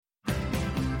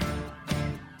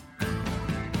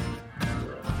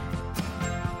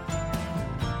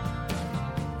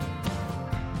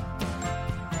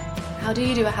How do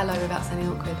you do a hello without sounding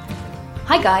awkward?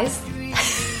 Hi guys.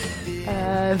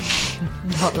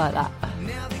 Not like that.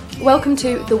 Welcome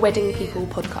to the Wedding People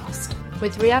podcast.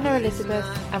 With Rihanna Elizabeth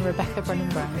and Rebecca Brennan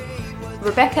Brown.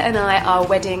 Rebecca and I are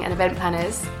wedding and event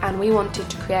planners, and we wanted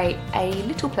to create a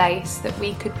little place that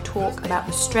we could talk about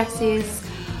the stresses,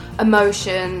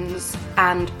 emotions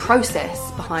and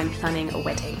process behind planning a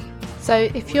wedding. So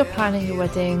if you're planning a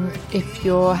wedding, if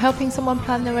you're helping someone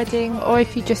plan their wedding, or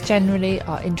if you just generally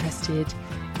are interested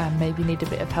and maybe need a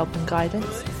bit of help and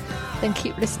guidance, then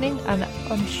keep listening and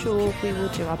I'm sure we will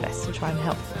do our best to try and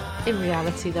help. In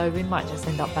reality though, we might just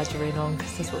end up badgering on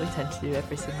because that's what we tend to do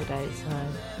every single day.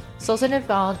 So in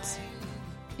advance.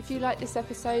 If you like this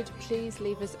episode, please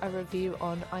leave us a review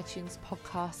on iTunes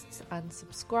podcasts and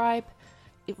subscribe.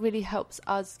 It really helps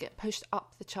us get pushed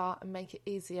up the chart and make it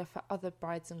easier for other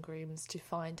brides and grooms to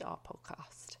find our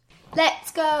podcast.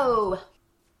 Let's go!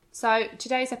 So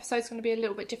today's episode is going to be a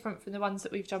little bit different from the ones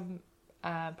that we've done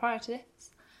prior to this.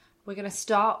 We're going to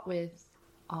start with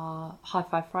our High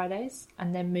Five Fridays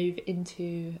and then move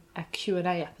into a Q&A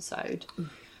episode.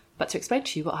 But to explain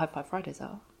to you what High Five Fridays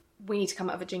are... We need to come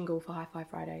up with a jingle for High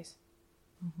Five Fridays.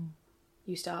 Mm-hmm.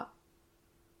 You start.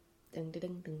 Ding, ding,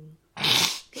 ding, ding.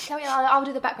 Carry on, I'll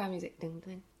do the background music. Ding,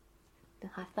 ding. The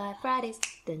High Five Fridays.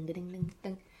 Ding, ding, ding,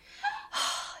 ding.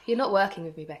 You're not working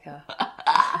with me, Becca.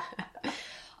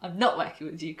 I'm not working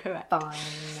with you, correct?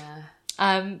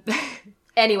 Fine.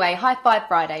 Anyway, High Five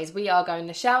Fridays. We are going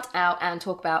to shout out and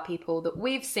talk about people that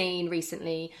we've seen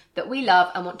recently that we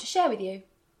love and want to share with you.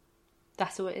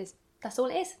 That's all it is. That's all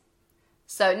it is.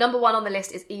 So, number one on the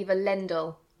list is Eva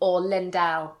Lendl or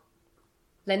Lendal.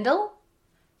 Lendl?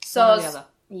 So, one or the other.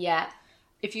 Yeah.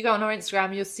 If you go on our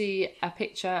Instagram, you'll see a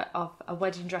picture of a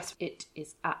wedding dress. It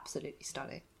is absolutely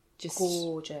stunning. Just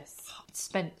gorgeous.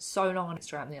 Spent so long on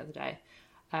Instagram the other day.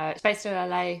 It's based in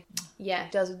LA. Yeah,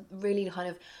 it does really kind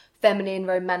of feminine,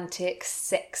 romantic,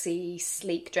 sexy,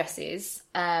 sleek dresses,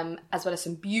 as well as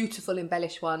some beautiful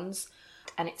embellished ones.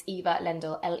 And it's Eva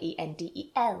Lendl,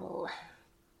 Lendel.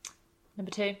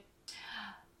 Number two.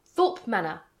 Thorpe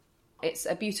Manor. It's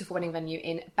a beautiful wedding venue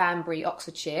in Banbury,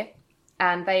 Oxfordshire.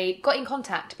 And they got in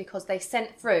contact because they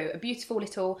sent through a beautiful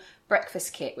little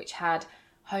breakfast kit which had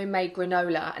homemade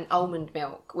granola and almond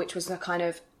milk, which was a kind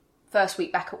of first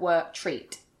week back at work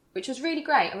treat, which was really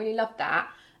great. I really loved that.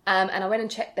 And I went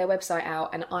and checked their website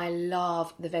out and I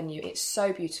love the venue. It's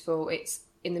so beautiful. It's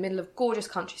in the middle of gorgeous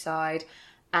countryside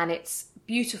and it's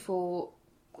beautiful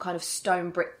kind of stone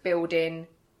brick building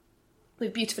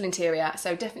with beautiful interior.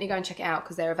 So definitely go and check it out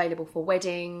because they're available for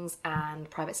weddings and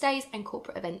private stays and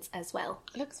corporate events as well.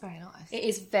 It looks very nice. It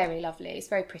is very lovely. It's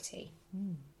very pretty.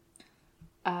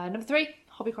 Number three,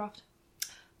 Hobbycraft.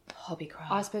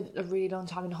 Hobbycraft. I spent a really long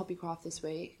time in Hobbycraft this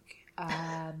week.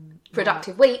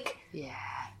 Productive week. Yeah.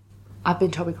 I've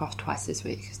been to Hobbycraft twice this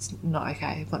week. It's not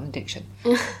okay. I've got an addiction.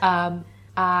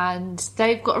 And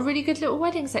they've got a really good little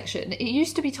wedding section. It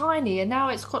used to be tiny and now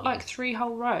it's got like 3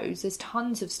 whole rows. There's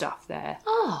tons of stuff there.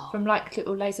 Oh. From like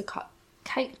little laser cut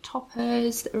cake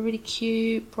toppers that are really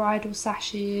cute, bridal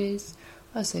sashes.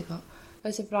 What else they got?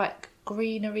 Loads of like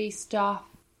greenery stuff.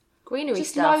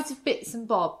 Just loads of bits and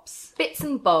bobs. Bits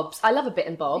and bobs. I love a bit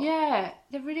and bob. Yeah,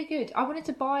 they're really good. I wanted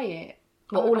to buy it.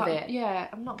 What, all of it? Yeah,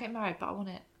 I'm not getting married, but I want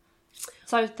it.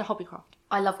 So, the Hobbycraft.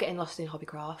 I love getting lost in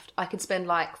Hobbycraft. I could spend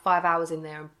like 5 hours in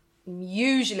there and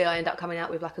usually I end up coming out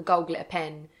with like a gold glitter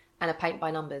pen and a paint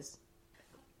by numbers.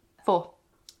 4.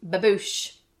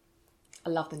 Babouche. I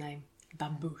love the name.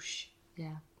 Babouche.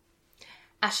 Yeah.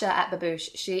 Asha at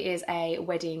Babouche. She is a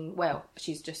wedding... Well,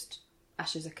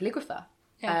 Asha's a calligrapher.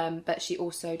 Yeah. But she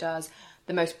also does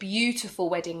the most beautiful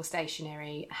wedding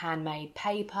stationery, handmade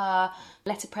paper,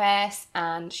 letterpress,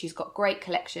 and she's got great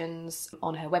collections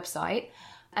on her website.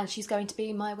 And she's going to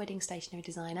be my wedding stationery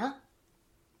designer.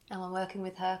 And I'm working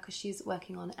with her because she's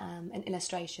working on an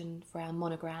illustration for our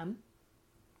monogram.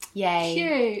 Yay.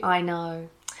 Cute. I know.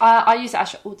 I use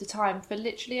Asha all the time for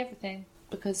literally everything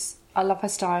because I love her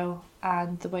style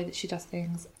and the way that she does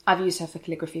things. I've used her for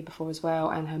calligraphy before as well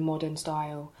and her modern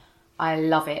style. I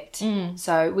love it.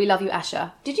 So we love you,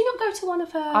 Asha. Did you not go to one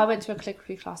of her? I went to a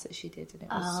calligraphy class that she did and it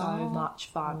was so much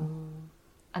fun.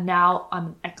 And now I'm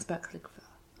an expert calligrapher.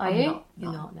 Are you?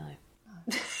 You're not, no.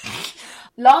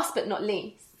 Last but not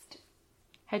least.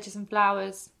 Hedges and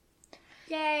Flowers.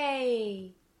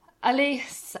 Yay!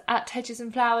 Elise at Hedges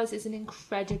and Flowers is an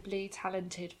incredibly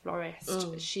talented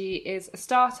florist. She is a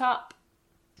startup.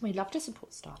 We love to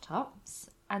support startups.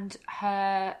 And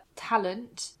her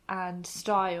talent and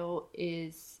style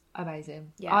is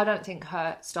amazing. Yeah. I don't think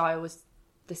her style was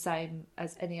the same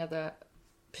as any other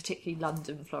particularly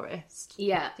London florist.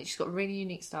 Yeah. I think she's got a really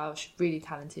unique style. She's really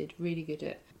talented, really good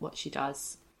at what she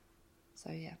does.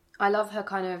 So, yeah. I love her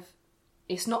kind of...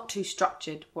 It's not too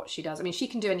structured, what she does. I mean, she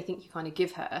can do anything you kind of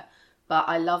give her, but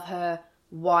I love her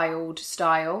wild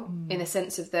style in the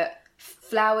sense of that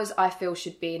flowers, I feel,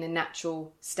 should be in a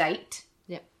natural state.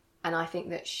 Yep. And I think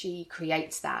that she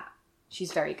creates that.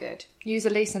 She's very good. Use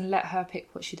Elise and let her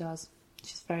pick what she does.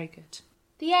 She's very good.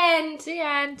 The end. The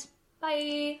end.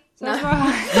 Bye. So No. those were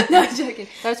our, No, I'm joking.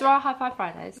 those were our High Five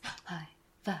Fridays. High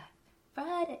Five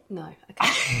Friday. No, okay.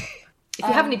 If you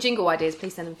have any jingle ideas,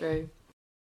 please send them through.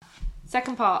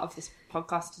 Second part of this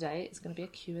podcast today is going to be a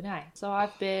Q&A. So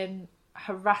I've been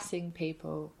harassing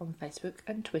people on Facebook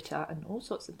and Twitter and all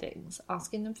sorts of things,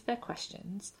 asking them for their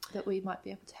questions that we might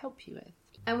be able to help you with.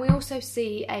 And we also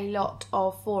see a lot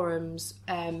of forums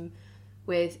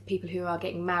with people who are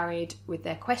getting married with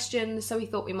their questions. So we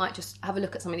thought we might just have a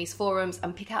look at some of these forums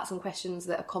and pick out some questions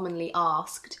that are commonly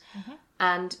asked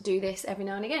and do this every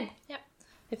now and again. Yep.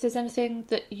 If there's anything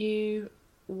that you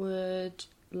would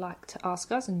like to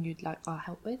ask us and you'd like our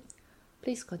help with,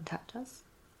 please contact us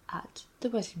at The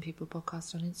Wedding People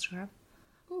Podcast on Instagram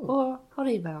or on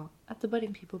email at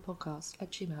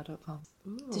theweddingpeoplepodcast@gmail.com.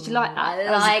 Did you like that? I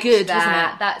That was like good, that. wasn't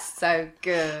it? That's so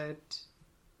good.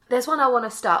 There's one I want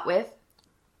to start with.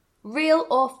 Real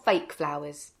or fake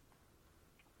flowers?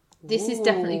 This is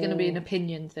definitely going to be an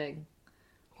opinion thing.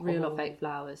 Real or fake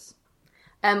flowers.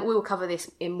 We will cover this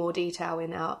in more detail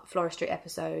in our floristry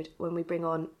episode when we bring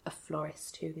on a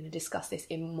florist who's going to discuss this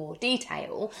in more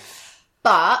detail.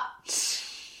 But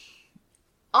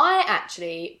I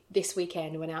actually, this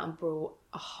weekend, went out and brought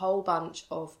a whole bunch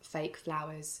of fake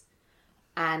flowers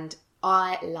and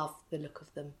I love the look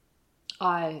of them.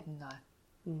 I know.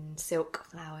 Silk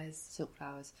flowers. Silk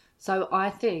flowers. So I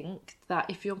think that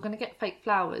if you're going to get fake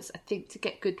flowers, I think to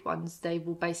get good ones, they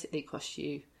will basically cost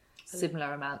you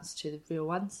similar amounts to the real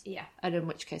ones. Yeah. And in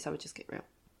which case I would just get real.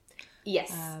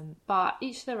 Yes. But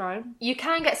each their own. You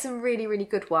can get some really, really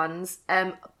good ones,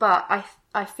 but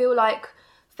I feel like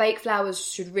fake flowers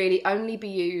should really only be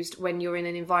used when you're in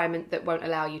an environment that won't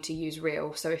allow you to use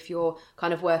real. So if you're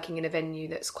kind of working in a venue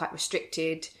that's quite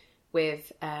restricted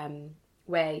with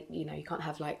where, you know, you can't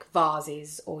have like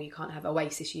vases or you can't have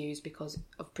oasis used because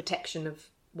of protection of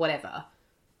whatever.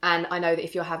 And I know that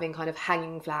if you're having kind of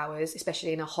hanging flowers,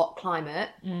 especially in a hot climate,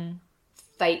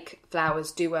 fake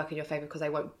flowers do work in your favour because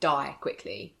they won't die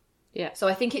quickly. Yeah. So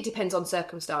I think it depends on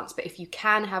circumstance, but if you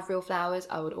can have real flowers,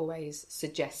 I would always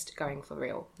suggest going for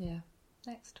real. Yeah.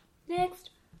 Next.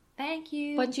 Thank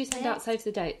you. When do you send out save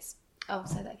the dates? Oh,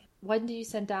 say that again. When do you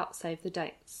send out save the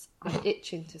dates? I'm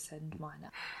itching to send mine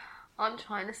out. I'm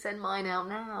trying to send mine out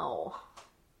now.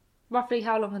 Roughly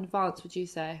how long in advance would you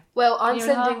say? Well, I'm Year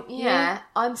and a sending, half? yeah,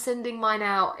 I'm sending mine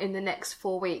out in the next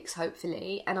 4 weeks,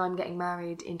 hopefully, and I'm getting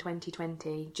married in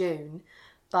 2020, June.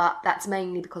 But that's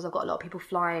mainly because I've got a lot of people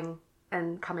flying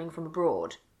and coming from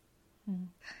abroad.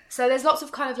 So there's lots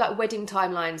of kind of like wedding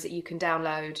timelines that you can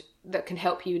download that can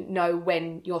help you know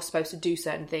when you're supposed to do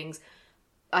certain things.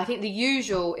 I think the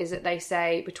usual is that they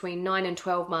say between 9 and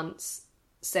 12 months,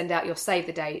 send out your save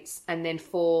the dates, and then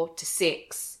 4 to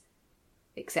 6,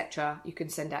 etc. You can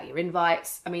send out your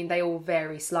invites. I mean, they all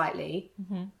vary slightly.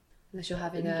 Unless you're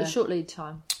having A short lead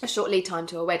time. a short lead time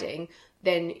to a wedding,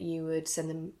 then you would send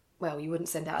them, well, you wouldn't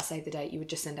send out a save the date, you would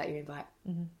just send out your invite.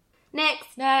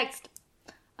 Next.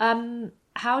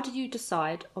 How do you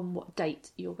decide on what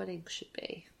date your wedding should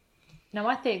be? Now,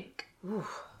 I think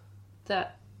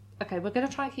that... Okay, we're going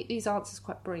to try and keep these answers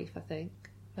quite brief, I think,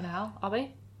 for now. Are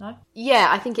we? No? Yeah,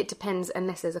 I think it depends,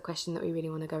 unless there's a question that we really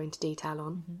want to go into detail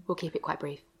on. We'll keep it quite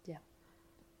brief.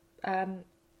 Yeah.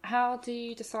 How do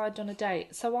you decide on a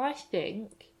date? So I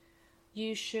think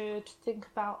you should think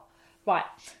about... Right,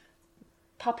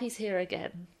 Puppy's here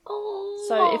again. Oh,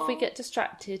 So if we get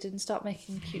distracted and start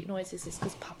making cute noises, it's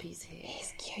because Puppy's here.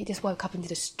 he just woke up and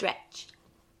did a stretch.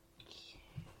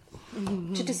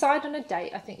 To decide on a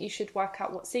date, I think you should work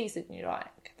out what season you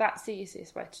like. That's the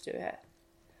easiest way to do it.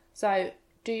 So,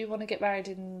 do you want to get married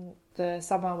in the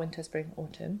summer, winter, spring,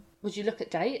 autumn? Would you look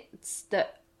at dates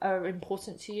that are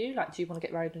important to you? Like, do you want to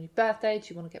get married on your birthday? Do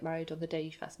you want to get married on the day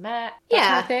you first met? That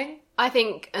kind of thing? I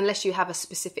think unless you have a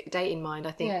specific date in mind,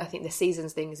 I think Yeah. I think the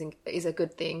seasons thing is a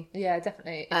good thing. Yeah,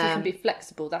 definitely. If you can be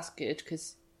flexible, that's good,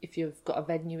 because if you've got a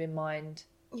venue in mind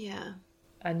Yeah.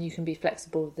 and you can be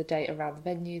flexible with the date around the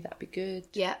venue, that'd be good.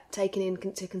 Yeah, taking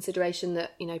into consideration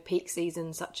that, you know, peak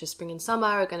seasons such as spring and summer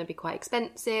are going to be quite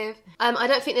expensive. I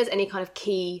don't think there's any kind of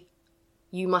key,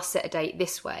 you must set a date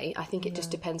this way. I think it just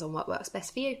depends on what works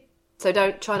best for you. So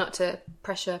try not to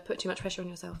put too much pressure on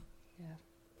yourself.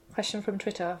 Question from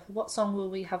Twitter. What song will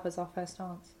we have as our first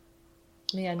dance?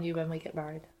 Me and you when we get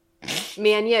married.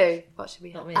 Me and you. What should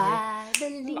we have? Not me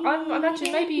and you. I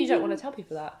imagine maybe you don't want to tell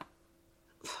people that.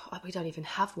 We don't even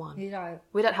have one. You don't.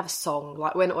 We don't have a song.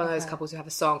 Like, we're not one of those couples who have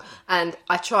a song. And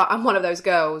I'm one of those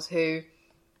girls who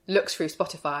looks through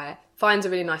Spotify, finds a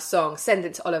really nice song, sends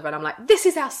it to Oliver, and I'm like, this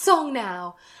is our song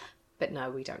now. But no,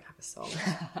 we don't have a song.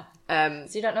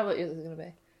 So you don't know what yours is going to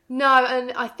be? No,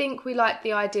 and I think we liked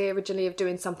the idea originally of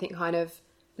doing something kind of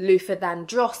Luther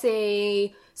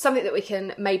Vandrossy, something that we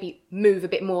can maybe move a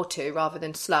bit more to rather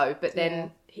than slow. But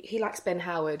then he likes Ben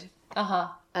Howard. Uh-huh.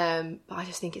 But I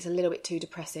just think it's a little bit too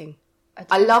depressing.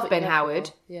 I love Ben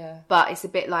Howard. Yeah. But it's a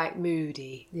bit like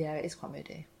moody. Yeah, it is quite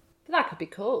moody. But that could be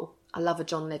cool. I love a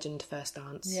John Legend first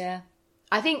dance. Yeah.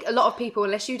 I think a lot of people,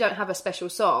 unless you don't have a special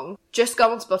song, just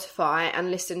go on Spotify and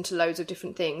listen to loads of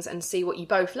different things and see what you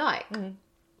both like. Mm.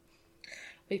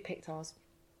 We've picked ours.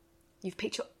 You've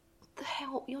picked your... What the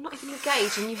hell? You're not even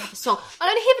engaged and you have a song. I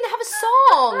don't even have a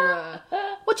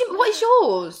song! What is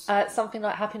yours? Something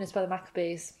like Happiness by the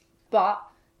Maccabees. But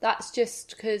that's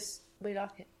just because we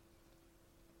like it.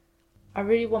 I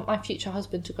really want my future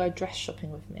husband to go dress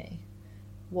shopping with me.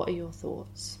 What are your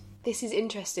thoughts? This is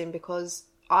interesting because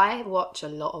I watch a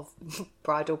lot of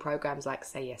bridal programmes like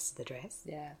Say Yes to the Dress.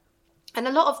 Yeah. And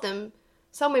a lot of them,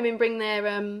 some women bring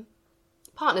their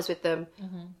partners with them.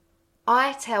 Mm-hmm.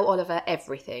 I tell Oliver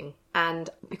everything. And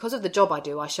because of the job I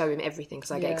do, I show him everything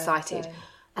because I get excited. Same.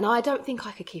 And I don't think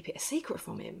I could keep it a secret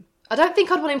from him. I don't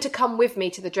think I'd want him to come with me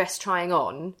to the dress trying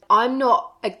on. I'm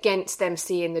not against them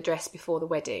seeing the dress before the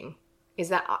wedding. Is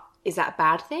that a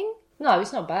bad thing? No,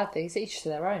 it's not a bad thing. It's each to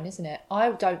their own, isn't it?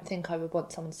 I don't think I would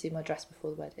want someone to see my dress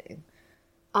before the wedding.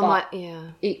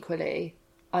 Equally,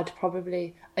 I'd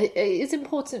probably... It is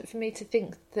important for me to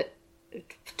think that...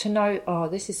 To know,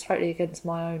 this is totally against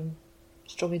my own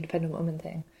strong, independent woman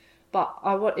thing. But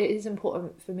it is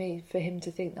important for me for him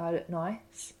to think that I look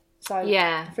nice. So,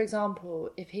 for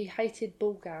example, if he hated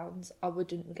ball gowns, I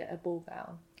wouldn't get a ball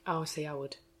gown. Oh, see, I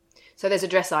would. So there's a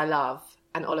dress I love,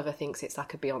 and Oliver thinks it's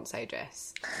like a Beyonce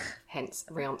dress, hence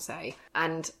Beyonce.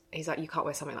 And he's like, you can't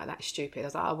wear something like that, it's stupid. I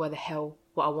was like, I'll wear the hell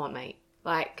what I want, mate.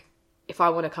 Like, if I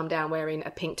want to come down wearing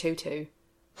a pink tutu,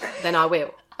 then I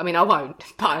will. I mean, I won't,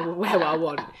 but I will wear what I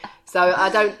want.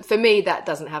 So for me, that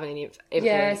doesn't have any influence.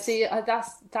 Yeah, see,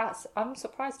 that's, I'm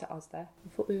surprised at us there.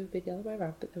 I thought we would be the other way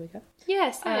around, but there we go. Yeah,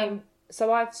 same.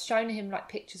 So I've shown him, like,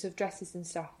 pictures of dresses and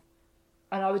stuff.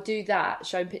 And I would do that,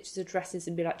 show him pictures of dresses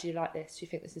and be like, do you like this? Do you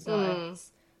think this is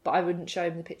nice? But I wouldn't show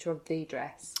him the picture of the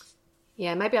dress.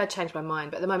 Yeah, maybe I'd change my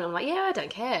mind. But at the moment, I'm like, yeah, I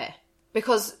don't care.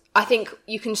 Because I think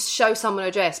you can show someone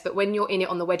a dress, but when you're in it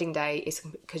on the wedding day, it's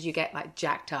because you get, like,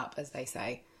 jacked up, as they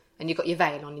say. And you've got your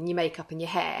veil on and your makeup and your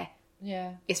hair.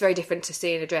 Yeah. It's very different to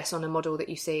seeing a dress on a model that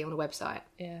you see on a website.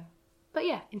 Yeah. But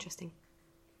yeah, interesting.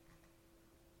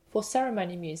 For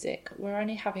ceremony music, we're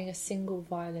only having a single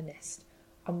violinist.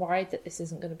 I'm worried that this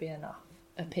isn't going to be enough.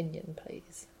 Opinion,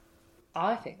 please.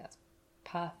 I think that's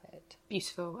perfect.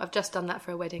 Beautiful. I've just done that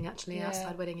for a wedding, actually,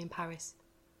 outside wedding in Paris.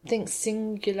 I think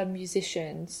singular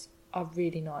musicians are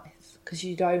really nice because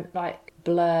you don't, like,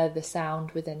 blur the sound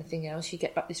with anything else. You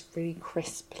get, like, this really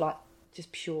crisp, like,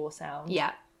 just pure sound.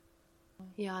 Yeah.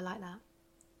 Yeah, I like that.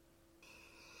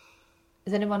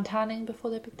 Is anyone tanning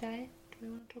before their big day? Do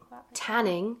we want to talk about that?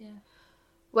 Tanning? Yeah.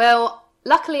 Well,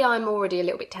 luckily I'm already a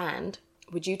little bit tanned.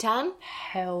 Would you tan?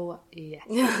 Hell yes.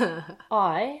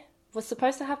 I was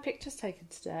supposed to have pictures taken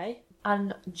today,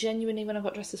 and genuinely when I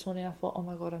got dressed this morning I thought, oh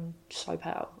my god, I'm so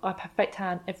pale. I perfect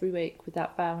tan every week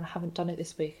without fail, and I haven't done it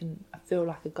this week and I feel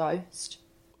like a ghost.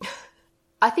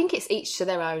 I think it's each to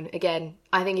their own. Again,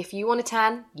 I think if you want to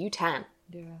tan, you tan.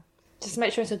 Yeah. Just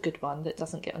make sure it's a good one that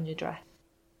doesn't get on your dress.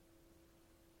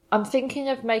 I'm thinking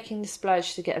of making the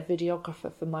splurge to get a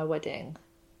videographer for my wedding.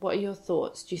 What are your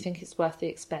thoughts? Do you think it's worth the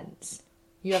expense?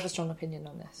 You have a strong opinion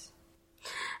on this.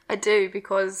 I do,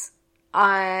 because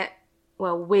I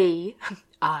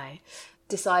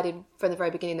decided from the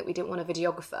very beginning that we didn't want a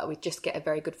videographer. We'd just get a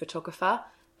very good photographer.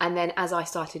 And then as I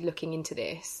started looking into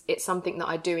this, it's something that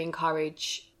I do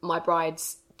encourage my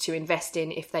brides to invest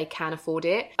in if they can afford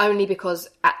it, only because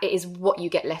it is what you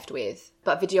get left with.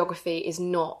 But videography is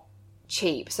not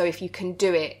cheap. So if you can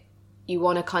do it, you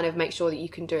want to kind of make sure that you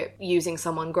can do it using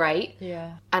someone great.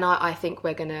 Yeah. And I think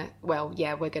we're going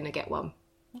to get one.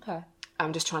 Okay.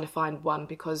 I'm just trying to find one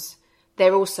because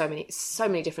there are all so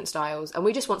many different styles, and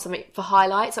we just want something for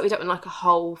highlights. Like, we don't want like a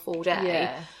whole full day.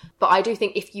 Yeah. But I do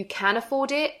think if you can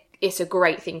afford it, it's a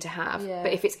great thing to have. Yeah.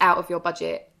 But if it's out of your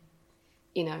budget,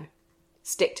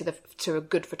 stick to a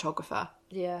good photographer.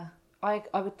 Yeah. I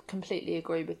would completely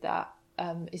agree with that.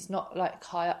 It's not like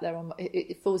high up there.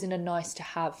 It falls in a nice to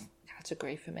have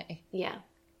category for me. Yeah.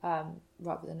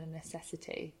 Rather than a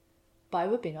necessity. But it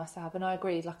would be nice to have, and I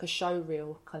agree, like a show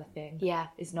reel kind of thing. Yeah.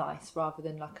 Is nice rather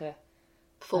than like a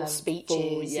full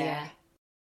speeches. Yeah.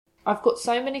 I've got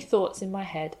so many thoughts in my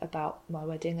head about my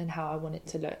wedding and how I want it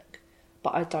to look,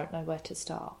 but I don't know where to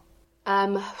start.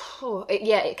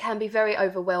 It can be very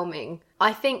overwhelming.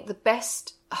 I think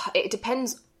it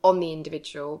depends on the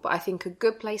individual, but I think a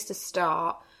good place to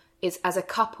start is as a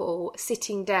couple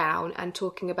sitting down and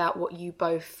talking about what you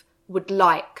both would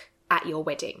like at your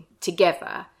wedding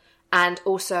together, and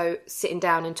also sitting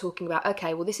down and talking about,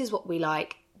 okay, well, this is what we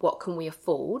like, what can we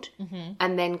afford,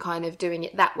 and then kind of doing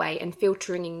it that way and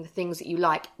filtering in the things that you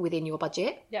like within your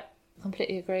budget. Yep,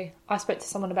 completely agree. I spoke to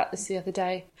someone about this the other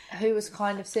day who was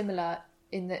kind of similar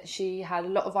in that she had a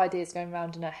lot of ideas going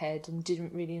around in her head and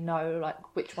didn't really know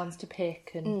like which ones to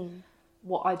pick and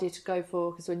what idea to go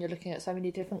for, because when you're looking at so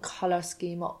many different colour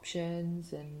scheme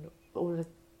options and all of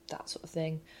that sort of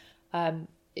thing,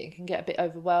 it can get a bit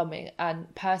overwhelming.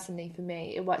 And personally for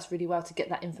me, it works really well to get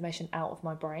that information out of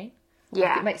my brain.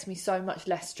 Yeah. Like, it makes me so much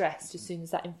less stressed as soon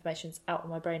as that information's out of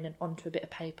my brain and onto a bit of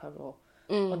paper or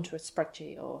onto a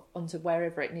spreadsheet or onto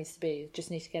wherever it needs to be. I just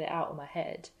need to get it out of my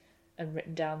head and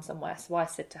written down somewhere. So I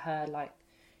said to her, like,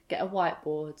 get a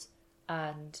whiteboard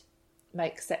and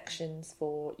make sections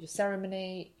for your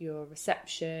ceremony, your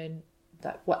reception,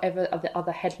 like whatever the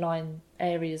other headline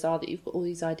areas are that you've got all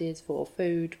these ideas for,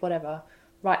 food, whatever,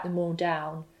 write them all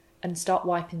down and start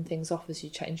wiping things off as you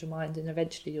change your mind, and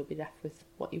eventually you'll be left with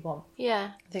what you want.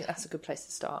 Yeah. I think that's a good place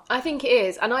to start. I think it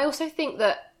is. And I also think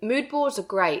that mood boards are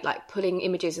great, like pulling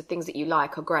images of things that you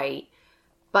like are great.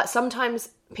 But sometimes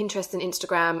Pinterest and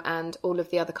Instagram and all of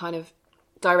the other kind of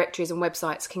directories and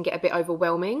websites can get a bit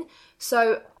overwhelming.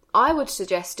 So I would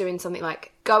suggest doing something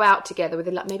like go out together with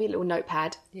maybe a little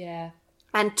notepad. Yeah.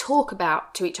 And talk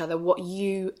about to each other what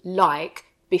you like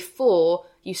before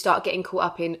you start getting caught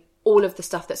up in all of the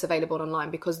stuff that's available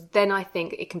online, because then I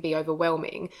think it can be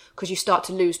overwhelming because you start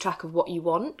to lose track of what you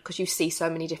want because you see so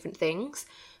many different things.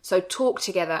 So talk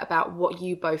together about what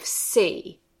you both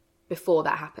see before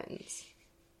that happens.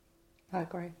 I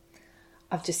agree.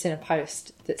 I've just seen a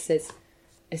post that says,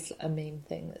 it's a meme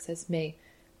thing that says, me,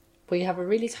 we have a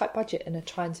really tight budget and are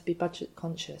trying to be budget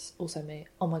conscious. Also me,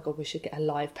 oh my God, we should get a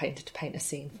live painter to paint a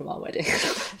scene from our wedding.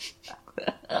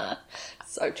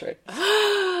 So true.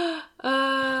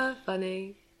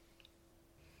 Funny.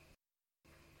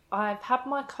 I've had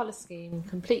my colour scheme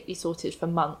completely sorted for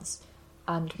months,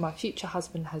 and my future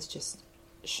husband has just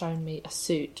shown me a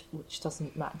suit which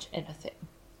doesn't match anything.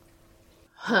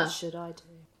 What should I do?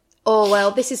 Oh, well,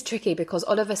 this is tricky because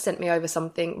Oliver sent me over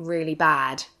something really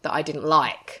bad that I didn't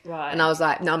like. Right. And I was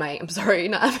like, no, mate, I'm sorry,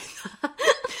 not having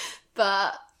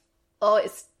that.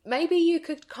 But, maybe you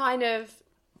could kind of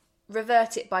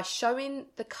revert it by showing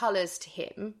the colours to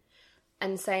him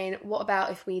and saying, what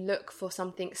about if we look for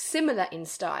something similar in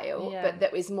style, but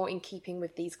that is more in keeping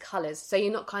with these colours? So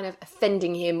you're not kind of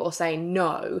offending him or saying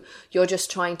no, you're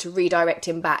just trying to redirect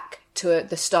him back to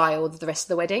the style of the rest of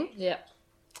the wedding. Yeah.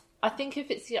 I think if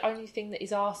it's the only thing that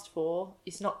he's asked for,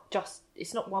 it's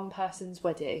not one person's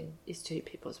wedding, it's two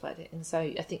people's wedding. And so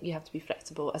I think you have to be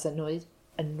flexible, as annoying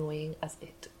as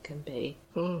it can be.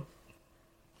 I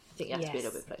think you have to be a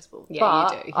little bit flexible. Yeah,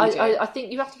 but you do. I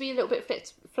think you have to be a little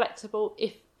bit flexible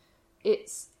if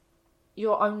it's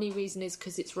your only reason is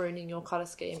because it's ruining your colour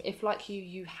scheme. If, like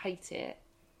you hate it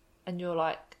and you're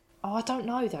like, oh, I don't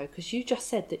know though, because you just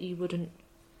said that you wouldn't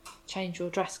change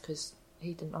your dress because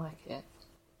he didn't like it.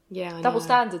 Yeah, I Double know.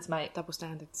 standards, mate. Double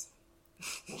standards.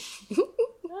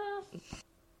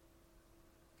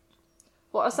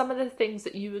 What are some of the things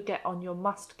that you would get on your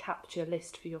must-capture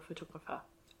list for your photographer?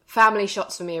 Family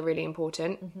shots for me are really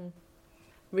important. Mm-hmm.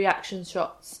 Reaction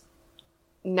shots.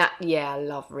 I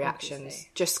love reactions. Obviously.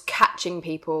 Just catching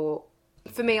people.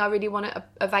 For me, I really want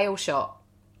a veil shot.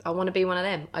 I want to be one of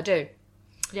them. I do.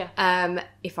 Yeah.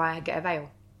 If I get a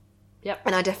veil. Yep.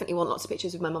 And I definitely want lots of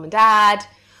pictures with my mum and dad.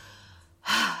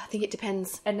 I think it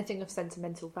depends. Anything of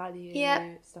sentimental value.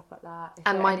 Yeah. Stuff like that. If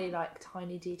And there are any like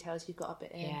tiny details you've got a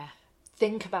bit in. Yeah.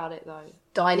 Think about it though.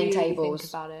 Dining Really tables.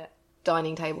 Think about it.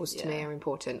 Dining tables to me are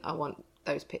important. I want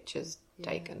those pictures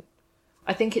taken.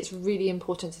 I think it's really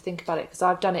important to think about it because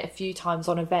I've done it a few times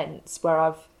on events where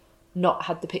I've not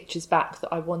had the pictures back that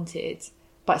I wanted,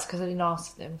 but it's because I didn't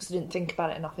ask them, because I didn't think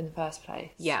about it enough in the first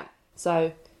place. Yeah.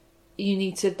 So you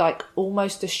need to like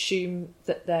almost assume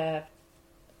that they're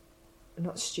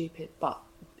not stupid, but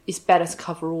it's better to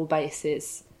cover all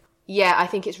bases. Yeah, I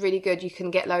think it's really good. You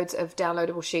can get loads of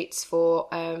downloadable sheets for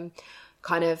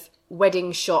kind of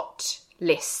wedding shot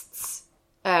lists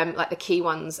like the key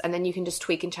ones, and then you can just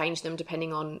tweak and change them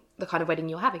depending on the kind of wedding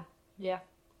you're having. Yeah.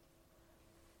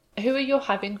 Who are you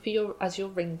having as your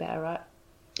ring bearer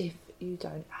if you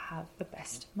don't have a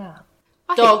best man?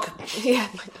 Dog. Yeah.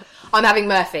 I'm having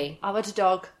Murphy. I want a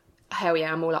dog. Hell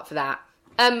yeah, I'm all up for that.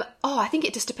 I think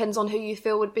it just depends on who you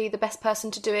feel would be the best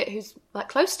person to do it, who's like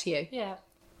close to you. Yeah.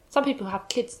 Some people have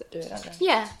kids that do it, don't they?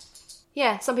 Yeah.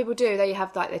 Yeah, some people do. They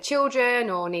have like their children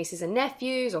or nieces and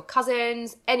nephews or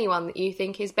cousins. Anyone that you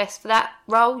think is best for that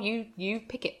role, you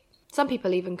pick it. Some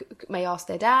people even may ask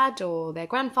their dad or their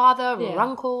grandfather or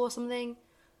uncle or something.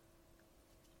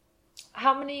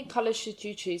 How many colours should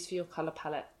you choose for your colour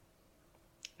palette?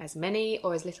 As many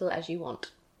or as little as you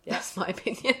want. Yeah. That's my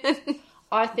opinion.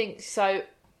 I think so.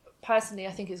 Personally,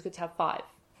 I think it's good to have 5.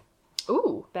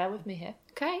 Ooh. Bear with me here.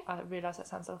 Okay. I realise that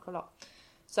sounds like a lot.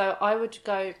 So I would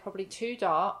go probably 2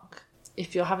 dark,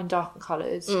 if you're having darker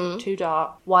colours, 2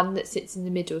 dark, 1 that sits in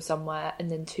the middle somewhere,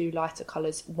 and then 2 lighter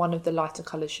colours. One of the lighter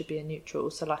colours should be a neutral,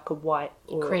 so like a white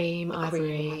or cream, a ivory,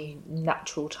 creamy,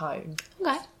 natural tone.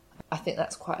 Okay. I think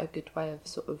that's quite a good way of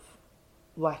sort of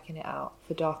working it out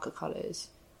for darker colours.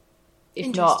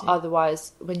 If not,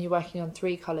 otherwise, when you're working on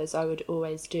 3 colours, I would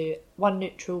always do 1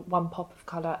 neutral, 1 pop of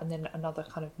colour, and then another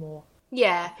kind of more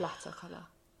flatter colour.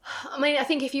 I mean, I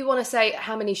think if you want to say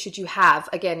how many should you have,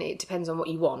 again, it depends on what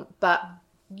you want. But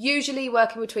usually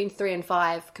working between 3 and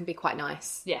 5 can be quite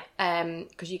nice. Yeah.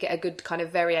 Because you get a good kind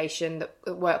of variation that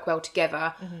work well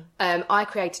together. Mm-hmm. I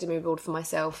created a mood board for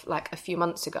myself like a few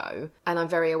months ago, and I'm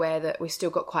very aware that we've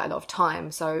still got quite a lot of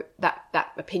time, so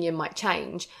that opinion might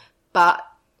change. But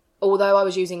although I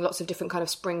was using lots of different kind of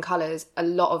spring colours, a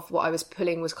lot of what I was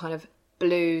pulling was kind of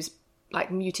blues, like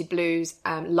muted blues,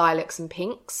 lilacs and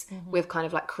pinks with kind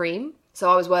of like cream. So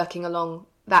I was working along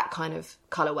that kind of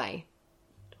colourway.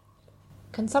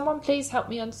 Can someone please help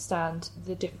me understand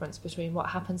the difference between what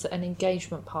happens at an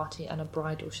engagement party and a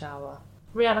bridal shower?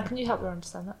 Rihanna, can you help me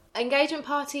understand that? Engagement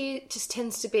party just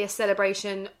tends to be a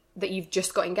celebration that you've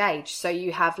just got engaged. So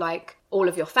you have like all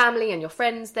of your family and your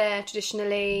friends there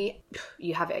traditionally.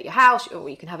 You have it at your house, or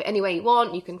you can have it anywhere you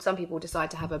want. Some people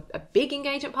decide to have a big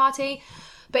engagement party.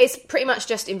 But it's pretty much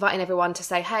just inviting everyone to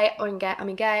say, hey, I'm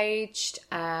engaged.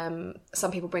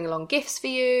 Some people bring along gifts for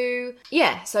you.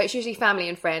 Yeah, so it's usually family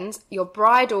and friends. Your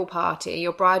bridal party,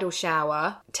 your bridal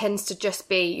shower, tends to just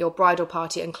be your bridal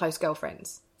party and close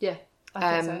girlfriends. Yeah,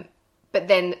 I think so. But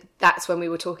then that's when we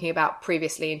were talking about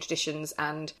previously in traditions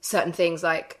and certain things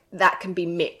like that can be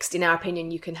mixed. In our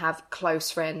opinion, you can have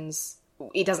close friends.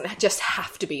 It doesn't just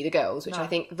have to be the girls, which I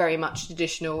think very much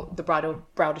traditional. The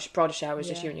bridal shower is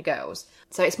just you and your girls.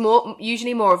 So it's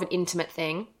usually more of an intimate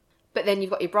thing. But then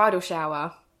you've got your bridal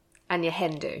shower and your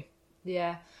hen do.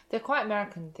 Yeah, they're quite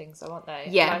American things, though, aren't they?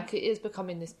 Yeah, like it is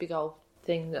becoming this big old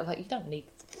thing that like you don't need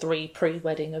 3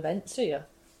 pre-wedding events, do you?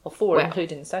 Or 4,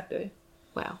 including the stag do.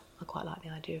 Well, I quite like the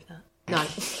idea of that. No.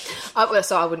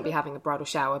 So I wouldn't be having a bridal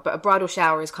shower, but a bridal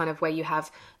shower is kind of where you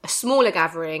have a smaller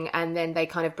gathering and then they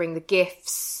kind of bring the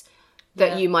gifts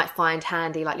that you might find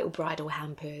handy, like little bridal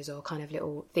hampers or kind of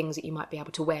little things that you might be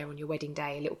able to wear on your wedding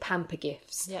day, little pamper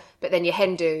gifts. Yeah. But then your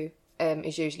hen do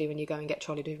is usually when you go and get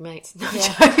trolleyed with mates. No,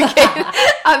 I'm joking.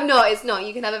 I'm not, it's not.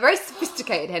 You can have a very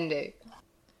sophisticated hen do.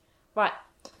 Right,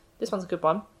 this one's a good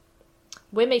one.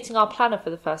 We're meeting our planner for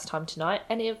the first time tonight.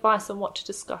 Any advice on what to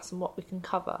discuss and what we can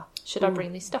cover? Should I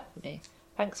bring these stuff with me?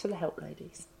 Thanks for the help,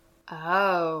 ladies.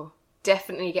 Oh,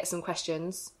 definitely get some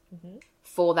questions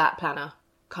for that planner.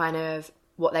 Kind of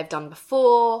what they've done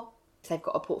before. If they've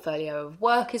got a portfolio of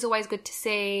work is always good to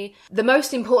see. The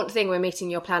most important thing when meeting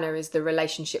your planner is the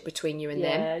relationship between you and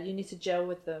them. Yeah, you need to gel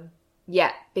with them.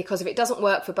 Yeah, because if it doesn't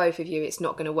work for both of you, it's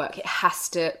not going to work. It has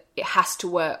to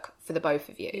work for the both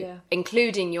of you,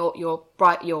 including your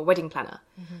wedding planner.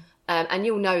 And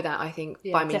you'll know that, I think,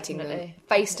 by meeting them.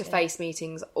 Face-to-face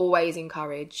meetings always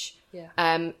encourage. Yeah.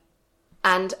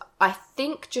 And I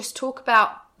think just talk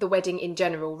about the wedding in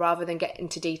general rather than get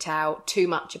into detail too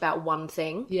much about one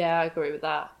thing. Yeah, I agree with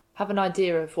that. Have an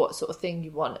idea of what sort of thing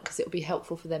you want, because it'll be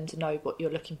helpful for them to know what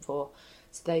you're looking for.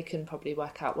 So they can probably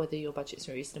work out whether your budget's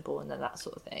reasonable and then that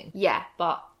sort of thing. Yeah.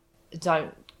 But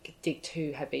don't dig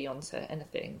too heavy onto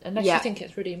anything. Unless you think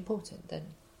it's really important, then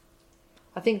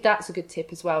I think that's a good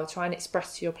tip as well. Try and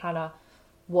express to your planner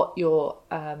what your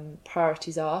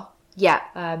priorities are. Yeah.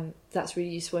 That's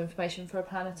really useful information for a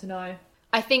planner to know.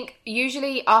 I think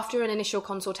usually after an initial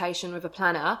consultation with a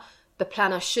planner, the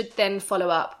planner should then follow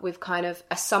up with kind of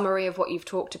a summary of what you've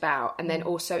talked about and then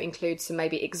also include some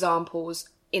maybe examples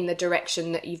in the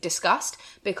direction that you've discussed,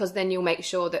 because then you'll make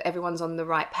sure that everyone's on the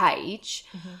right page.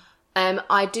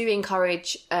 I do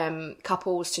encourage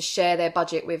couples to share their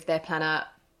budget with their planner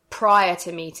prior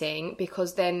to meeting,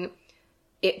 because then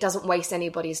it doesn't waste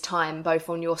anybody's time, both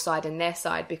on your side and their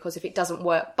side, because if it doesn't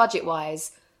work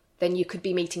budget-wise, then you could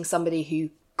be meeting somebody who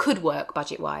could work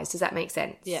budget-wise. Does that make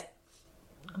sense? Yeah,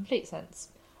 complete sense.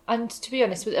 And to be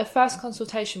honest, with a first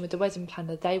consultation with the wedding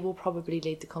planner, they will probably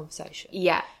lead the conversation.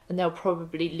 Yeah. And they'll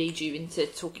probably lead you into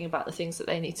talking about the things that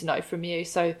they need to know from you.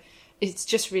 So it's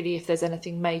just really if there's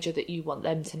anything major that you want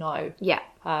them to know. Yeah.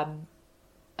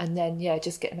 And then, yeah,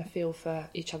 just getting a feel for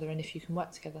each other and if you can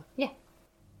work together. Yeah.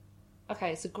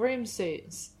 Okay, so groom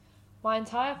suits. My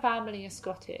entire family is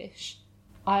Scottish.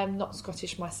 I am not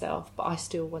Scottish myself, but I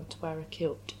still want to wear a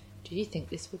kilt. Do you think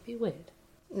this would be weird?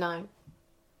 No.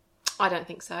 I don't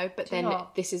think so, but Do you then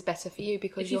not? this is better for you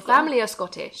because If your you've got- family are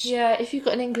Scottish. Yeah, if you've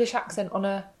got an English accent on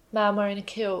a man wearing a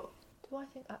kilt, do I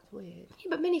think that's weird? Yeah,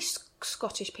 but many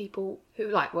Scottish people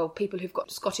people who've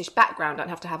got Scottish background don't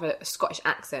have to have a Scottish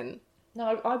accent.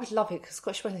 No, I would love it because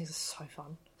Scottish weddings are so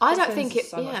fun. I Scottish don't weddings think are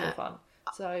so it- much yeah. more fun.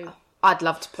 So I'd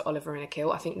love to put Oliver in a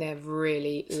kilt. I think they're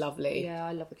really lovely. yeah,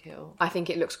 I love a kilt. I think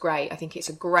it looks great. I think it's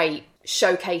a great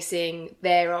showcasing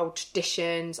their old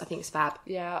traditions. I think it's fab.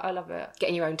 Yeah, I love it.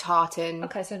 Getting your own tartan.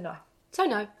 Okay, so no, So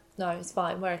no. it's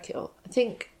fine. Wear a kilt. I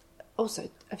think. Also,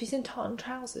 have you seen tartan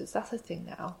trousers? That's a thing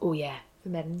now Oh yeah. for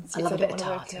men. I love a If bit don't of wanna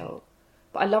wear tartan. kilt.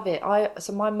 But I love it.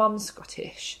 So my mum's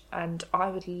Scottish, and I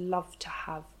would love to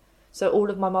have. So all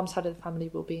of my mum's side of the family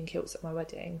will be in kilts at my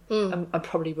wedding. And I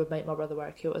probably would make my brother wear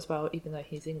a kilt as well, even though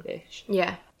he's English.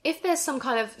 Yeah. If there's some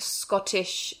kind of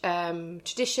Scottish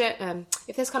tradition,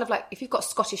 if there's kind of like, if you've got a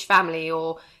Scottish family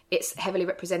or it's heavily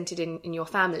represented in your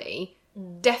family,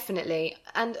 definitely.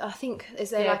 And I think,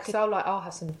 is there Yeah, like because I'll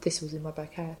have some thistles in my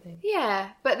bouquet, I think. Yeah,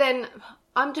 but then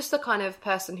I'm just the kind of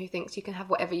person who thinks you can have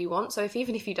whatever you want. So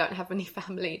even if you don't have any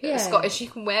family that Yeah. are Scottish, you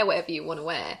can wear whatever you want to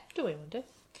wear. Do we want to?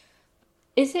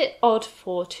 Is it odd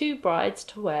for two brides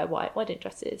to wear white wedding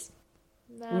dresses?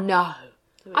 No.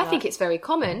 Do we I think like- it's very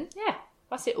common. Yeah,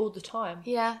 I see it all the time.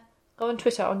 Yeah. Go on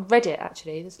Twitter, on Reddit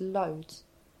actually, there's loads.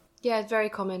 Yeah, it's very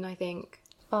common, I think.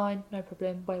 Fine, no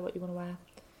problem, wear what you want to wear.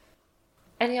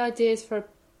 Any ideas for a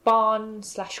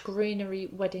barn/greenery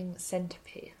wedding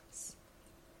centrepiece?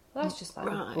 Well, that's just like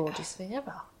Right. the gorgeous thing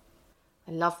ever.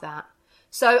 I love that.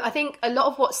 So I think a lot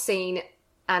of what's seen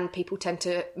and people tend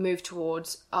to move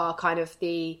towards are kind of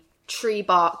the tree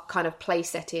bark kind of play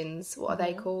settings. What are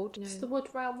they called? It's the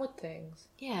round wood things.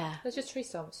 Yeah. They're just tree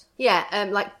stumps. Yeah,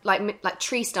 like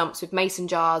tree stumps with mason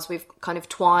jars with kind of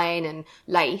twine and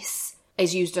lace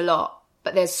is used a lot.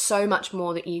 But there's so much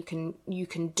more that you can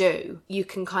do. You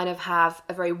can kind of have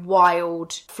a very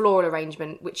wild floral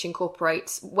arrangement which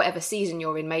incorporates whatever season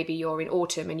you're in. Maybe you're in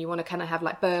autumn and you want to kind of have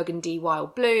like burgundy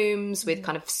wild blooms with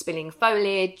kind of spilling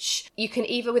foliage. You can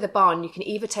either, with a barn, you can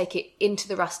either take it into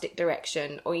the rustic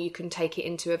direction or you can take it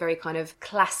into a very kind of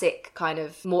classic, kind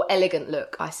of more elegant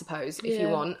look, I suppose, if you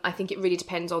Yeah. want. I think it really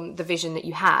depends on the vision that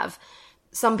you have.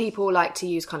 Some people like to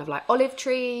use kind of like olive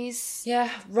trees. Yeah,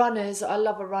 runners. I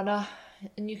love a runner.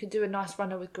 And you could do a nice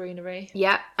runner with greenery.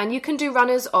 Yeah, and you can do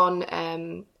runners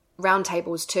on round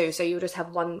tables too. So you'll just have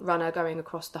one runner going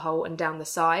across the whole and down the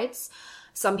sides.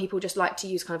 Some people just like to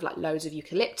use kind of like loads of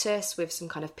eucalyptus with some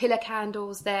kind of pillar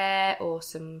candles there or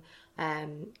some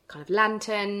kind of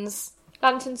lanterns.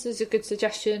 Lanterns is a good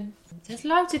suggestion. There's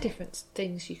loads of different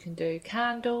things you can do.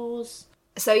 Candles.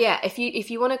 So yeah, if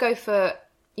you want to go for,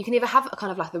 you can either have a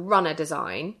kind of like the runner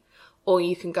design or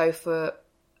you can go for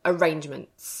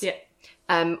arrangements. Yeah.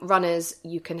 Runners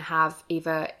you can have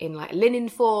either in like linen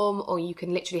form or you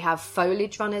can literally have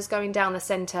foliage runners going down the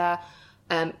centre,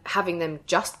 having them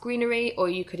just greenery, or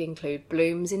you could include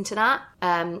blooms into that.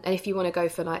 And if you want to go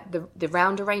for like the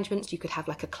round arrangements, you could have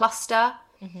like a cluster,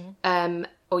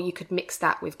 or you could mix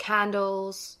that with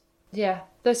candles. Yeah,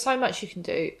 there's so much you can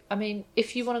do. I mean,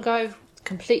 if you want to go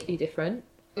completely different,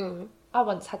 I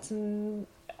once had some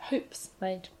hoops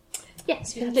made.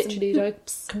 Yes, You can literally go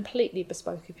completely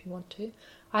bespoke if you want to.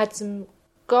 I had some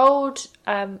gold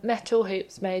metal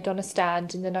hoops made on a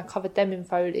stand, and then I covered them in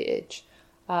foliage,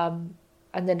 and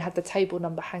then had the table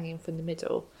number hanging from the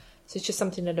middle. So it's just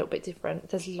something a little bit different.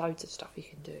 There's loads of stuff you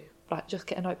can do. Like, just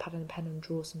get a notepad and a pen and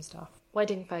draw some stuff.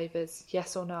 Wedding favours,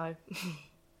 yes or no?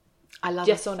 I love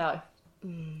Yes it. or no?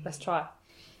 Let's try.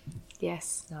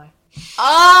 Yes. No.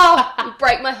 Oh, you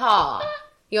break my heart.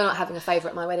 You're not having a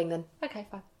favourite at my wedding then. Okay,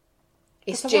 fine.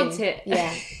 It's If gin. I want it.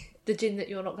 Yeah. The gin that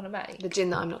you're not going to make. The gin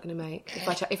that I'm not going to make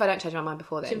if I don't change my mind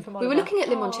before then. Gin from We were Oliver. looking at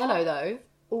limoncello though.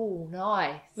 Oh,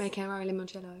 nice. Making our own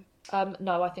limoncello.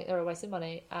 No, I think they're a waste of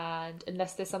money, and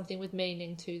unless there's something with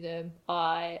meaning to them,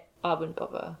 I wouldn't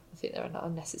bother. I think they're an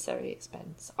unnecessary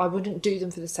expense. I wouldn't do them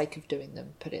for the sake of doing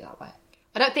them, put it that way.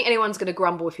 I don't think anyone's going to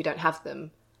grumble if you don't have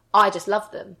them. I just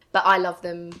love them, but I love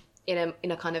them in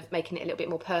a kind of making it a little bit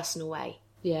more personal way.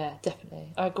 Yeah,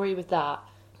 definitely. I agree with that,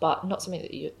 but not something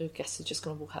that your guests are just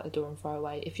going to walk out the door and throw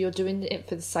away. If you're doing it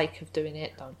for the sake of doing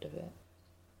it, don't do it.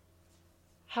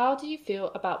 How do you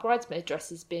feel about bridesmaid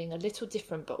dresses being a little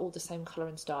different but all the same colour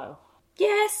and style?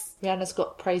 Yes. Rihanna's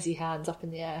got crazy hands up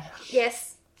in the air.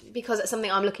 Yes, because it's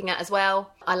something I'm looking at as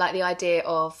well. I like the idea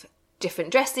of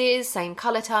different dresses, same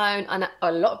colour tone, and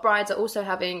a lot of brides are also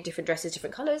having different dresses,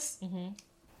 different colours. Mm-hmm.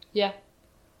 Yeah,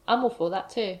 I'm all for that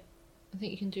too. I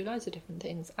think you can do loads of different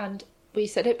things. And we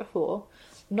said it before,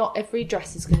 not every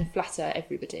dress is going to flatter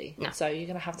everybody. No. So you're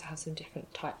going to have some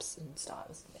different types and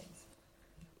styles and things.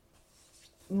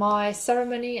 My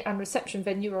ceremony and reception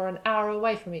venue are an hour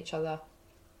away from each other.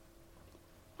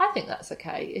 I think that's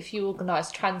okay. If you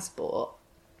organise transport,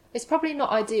 it's probably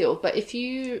not ideal, but if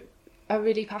you are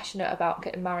really passionate about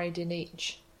getting married in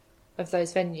each of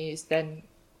those venues, then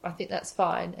I think that's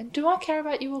fine. And do I care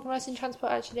about you organising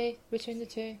transport actually between the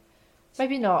two?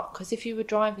 Maybe not, because if you were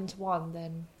driving to one,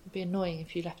 then it'd be annoying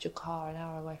if you left your car an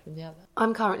hour away from the other.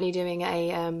 I'm currently doing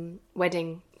a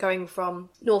wedding going from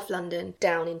North London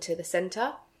down into the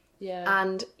centre. Yeah.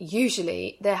 And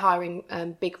usually they're hiring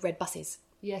big red buses.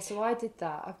 Yeah, so I did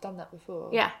that. I've done that before.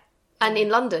 Yeah. And in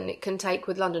London, it can take,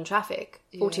 with London traffic,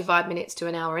 45 minutes to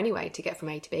an hour anyway to get from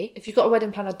A to B. If you've got a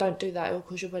wedding planner, don't do that. It will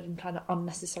cause your wedding planner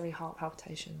unnecessary heart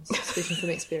palpitations, speaking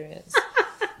from experience.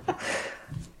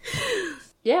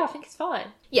 Yeah, I think it's fine.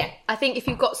 Yeah, I think if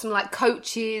you've got some like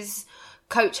coaches,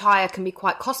 coach hire can be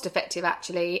quite cost effective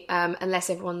actually, unless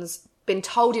everyone's been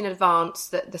told in advance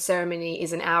that the ceremony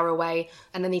is an hour away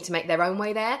and they need to make their own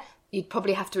way there. You'd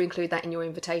probably have to include that in your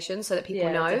invitation so that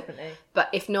people know. Definitely. But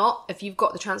if not, if you've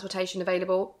got the transportation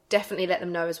available, definitely let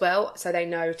them know as well so they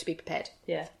know to be prepared.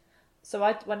 Yeah. So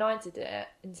when I did it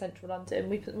in central London,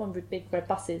 we put them on big red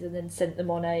buses and then sent them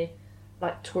on a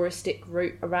like touristic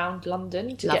route around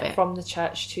London to get from the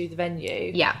church to the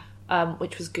venue. Yeah.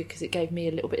 Which was good because it gave me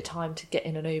a little bit of time to get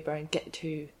in an Uber and get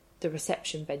to the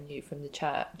reception venue from the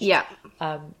church. Yeah.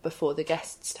 Before the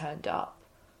guests turned up.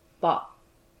 But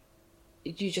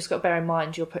you just got to bear in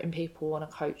mind you're putting people on a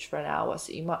coach for an hour,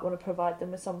 so you might want to provide them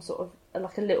with some sort of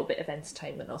like a little bit of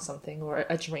entertainment or something, or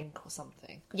a drink or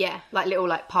something. Yeah, like little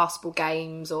like passable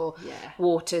games or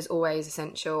water's always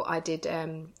essential. I did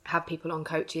have people on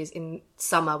coaches in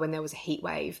summer when there was a heat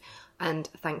wave, and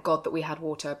thank God that we had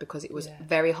water because it was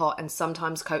very hot, and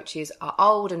sometimes coaches are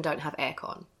old and don't have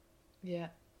aircon. Yeah.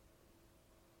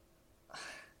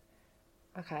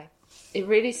 Okay. It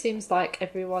really seems like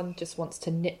everyone just wants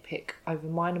to nitpick over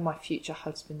mine and my future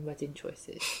husband wedding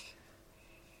choices.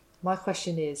 My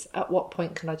question is, at what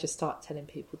point can I just start telling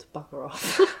people to bugger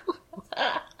off?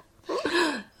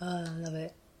 Oh, I love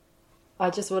it. I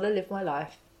just want to live my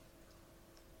life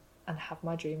and have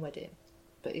my dream wedding,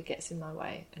 but it gets in my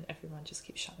way and everyone just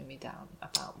keeps shutting me down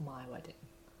about my wedding.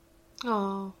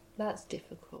 Oh, that's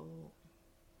difficult.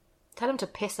 Tell them to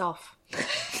piss off.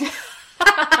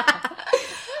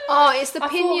 Oh, it's the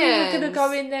opinions. I thought we were going to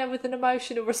go in there with an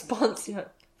emotional response. You know,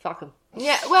 fuck them.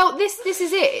 Yeah, well, this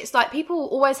is it. It's like people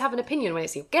always have an opinion when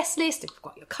it's your guest list, if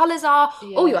what your colours are.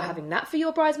 Yeah. Oh, you're having that for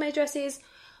your bridesmaid dresses.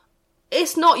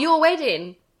 It's not your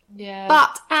wedding. Yeah.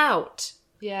 But out.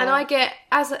 Yeah. And I get,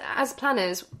 as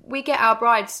planners, we get our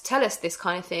brides tell us this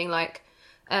kind of thing, like,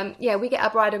 we get our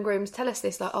bride and grooms tell us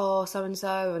this, like, oh,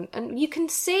 so-and-so, and you can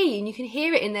see and you can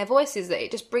hear it in their voices that it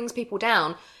just brings people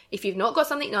down. If you've not got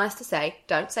something nice to say,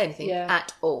 don't say anything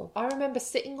at all. I remember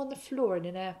sitting on the floor in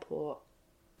an airport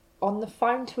on the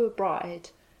phone to a bride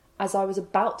as I was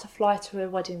about to fly to a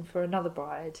wedding for another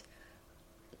bride,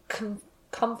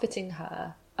 comforting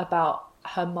her about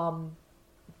her mum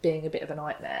being a bit of a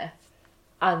nightmare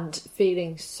and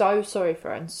feeling so sorry for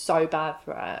her and so bad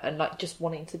for her and like just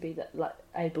wanting to be like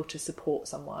able to support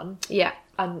someone. Yeah.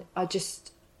 And I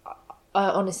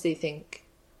honestly think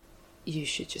you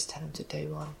should just tell them to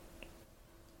do one.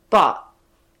 But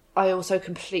I also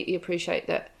completely appreciate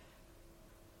that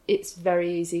it's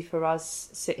very easy for us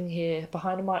sitting here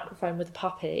behind a microphone with a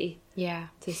puppy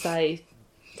to say,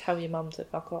 tell your mum to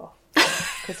fuck off.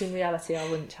 Because in reality, I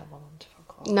wouldn't tell my mum to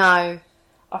fuck off. No.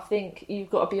 I think you've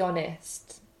got to be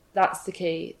honest. That's the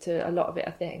key to a lot of it,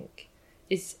 I think,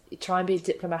 is try and be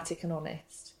diplomatic and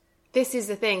honest. This is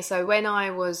the thing. So when I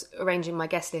was arranging my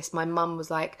guest list, my mum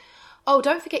was like, oh,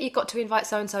 don't forget you've got to invite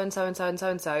so-and-so and so-and-so and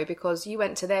so-and-so because you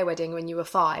went to their wedding when you were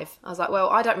 5. I was like, well,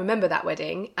 I don't remember that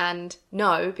wedding, and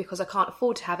no, because I can't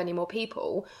afford to have any more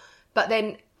people. But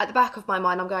then at the back of my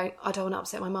mind, I'm going, I don't want to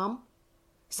upset my mum.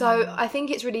 So I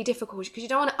think it's really difficult because you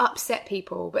don't want to upset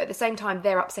people, but at the same time,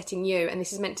 they're upsetting you, and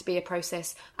this is meant to be a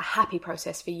process, a happy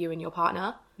process for you and your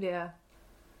partner. Yeah.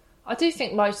 I do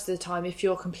think most of the time, if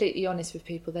you're completely honest with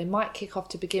people, they might kick off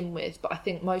to begin with, but I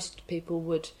think most people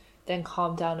would then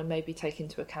calm down and maybe take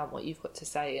into account what you've got to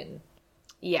say. And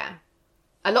yeah,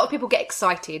 a lot of people get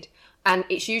excited, and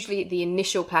it's usually the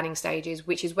initial planning stages,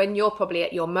 which is when you're probably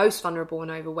at your most vulnerable and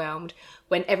overwhelmed,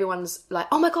 when everyone's like,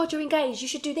 oh my God, you're engaged, you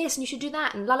should do this and you should do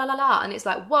that and la la la la, and it's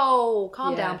like, whoa,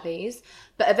 calm down please.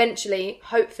 But eventually,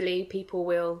 hopefully, people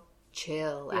will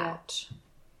chill out.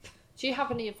 Do you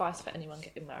have any advice for anyone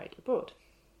getting married abroad?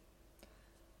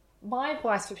 My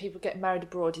advice for people getting married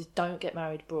abroad is don't get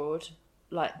married abroad.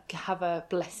 Like, have a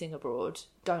blessing abroad.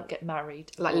 Don't get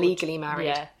married abroad. Like, legally married.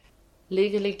 Yeah.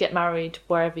 Legally get married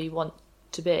wherever you want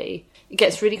to be. It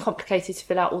gets really complicated to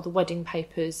fill out all the wedding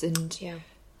papers and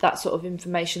that sort of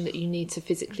information that you need to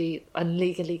physically and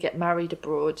legally get married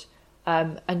abroad.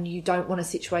 And you don't want a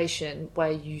situation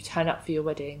where you turn up for your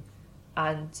wedding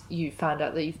and you found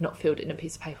out that you've not filled in a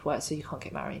piece of paperwork, so you can't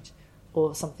get married,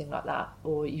 or something like that,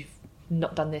 or you've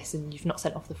not done this and you've not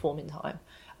sent off the form in time.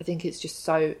 I think it's just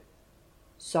so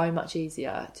much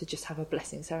easier to just have a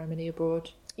blessing ceremony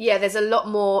abroad. Yeah, there's a lot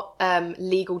more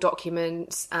legal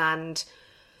documents and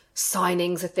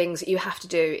signings of things that you have to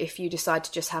do if you decide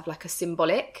to just have like a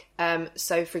symbolic.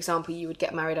 So, for example, you would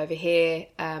get married over here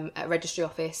at a registry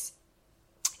office,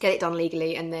 get it done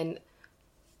legally, and then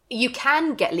you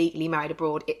can get legally married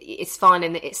abroad. It's fine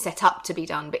and it's set up to be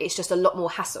done, but it's just a lot more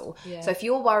hassle. Yeah. So if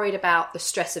you're worried about the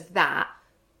stress of that,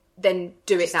 then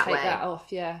do it that way. Take that off,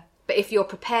 yeah. But if you're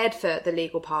prepared for the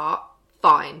legal part,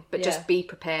 fine. But just be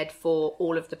prepared for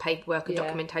all of the paperwork and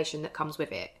documentation that comes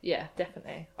with it. Yeah,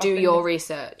 definitely. Do your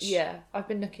research. Yeah, I've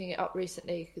been looking it up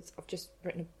recently because I've just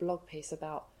written a blog piece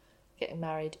about getting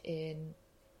married in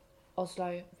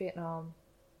Oslo, Vietnam,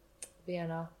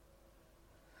 Vienna,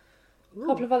 a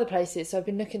couple of other places. So I've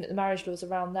been looking at the marriage laws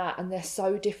around that, and they're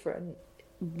so different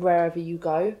wherever you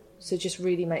go. So just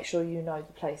really make sure you know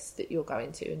the place that you're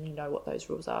going to and you know what those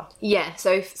rules are. Yeah,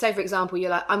 so say for example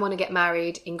you're like, I want to get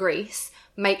married in Greece,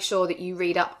 make sure that you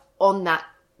read up on that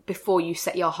before you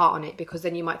set your heart on it, because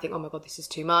then you might think, oh my God, this is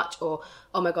too much, or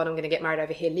oh my God, I'm going to get married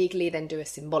over here legally, then do a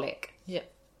symbolic.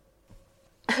 Yep.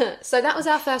 So that was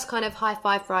our first kind of High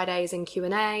Five Fridays and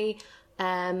Q&A.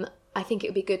 I think it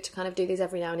would be good to kind of do these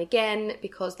every now and again,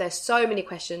 because there's so many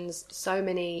questions, so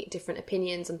many different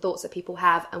opinions and thoughts that people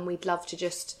have, and we'd love to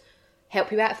just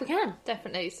help you out if we can.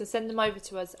 Definitely. So send them over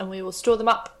to us and we will store them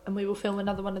up and we will film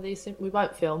another one of these soon. We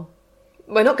won't film.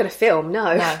 We're not going to film,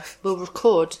 no. No, we'll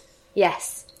record.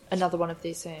 Yes. Another one of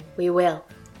these soon. We will.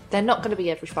 They're not going to be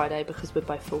every Friday because we're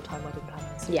both full-time wedding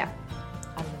planners. Yeah.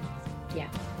 Yeah.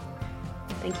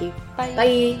 Thank you. Bye.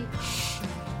 Bye.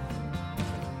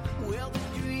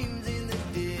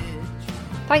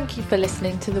 Thank you for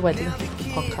listening to the Wedding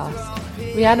People podcast.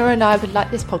 Rihanna and I would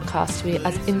like this podcast to be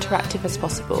as interactive as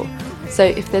possible. So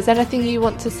if there's anything you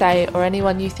want to say or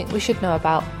anyone you think we should know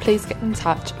about, please get in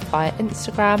touch via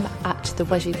Instagram at The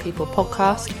Wedding People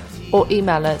Podcast or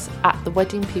email us at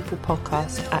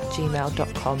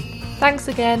theweddingpeoplepodcast@gmail.com. Thanks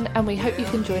again, and we hope you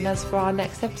can join us for our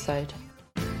next episode.